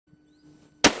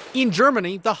In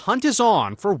Germany, the hunt is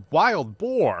on for wild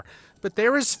boar, but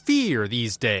there is fear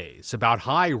these days about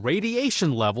high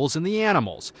radiation levels in the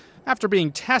animals. After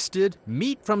being tested,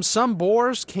 meat from some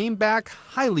boars came back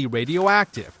highly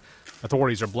radioactive.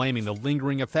 Authorities are blaming the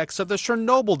lingering effects of the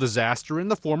Chernobyl disaster in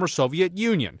the former Soviet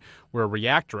Union, where a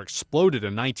reactor exploded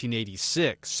in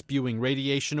 1986, spewing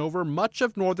radiation over much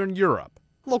of northern Europe.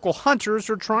 Local hunters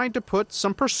are trying to put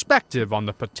some perspective on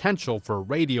the potential for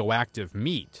radioactive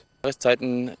meat.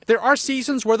 There are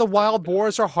seasons where the wild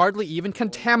boars are hardly even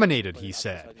contaminated, he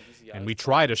said, and we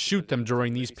try to shoot them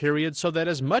during these periods so that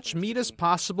as much meat as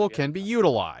possible can be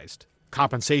utilized.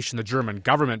 Compensation the German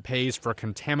government pays for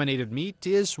contaminated meat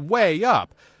is way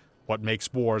up. What makes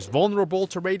boars vulnerable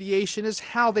to radiation is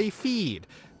how they feed,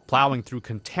 plowing through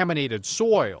contaminated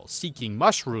soil, seeking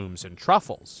mushrooms and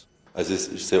truffles.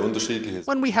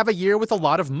 When we have a year with a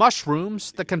lot of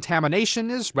mushrooms, the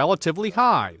contamination is relatively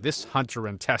high, this hunter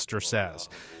and tester says.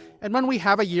 And when we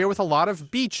have a year with a lot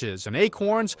of beeches and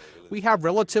acorns, we have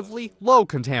relatively low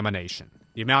contamination.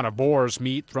 The amount of boar's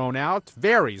meat thrown out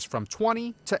varies from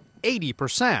 20 to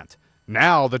 80%.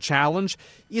 Now the challenge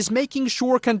is making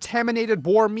sure contaminated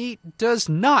boar meat does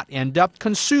not end up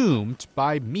consumed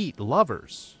by meat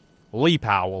lovers. Lee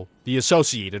Powell, The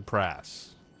Associated Press.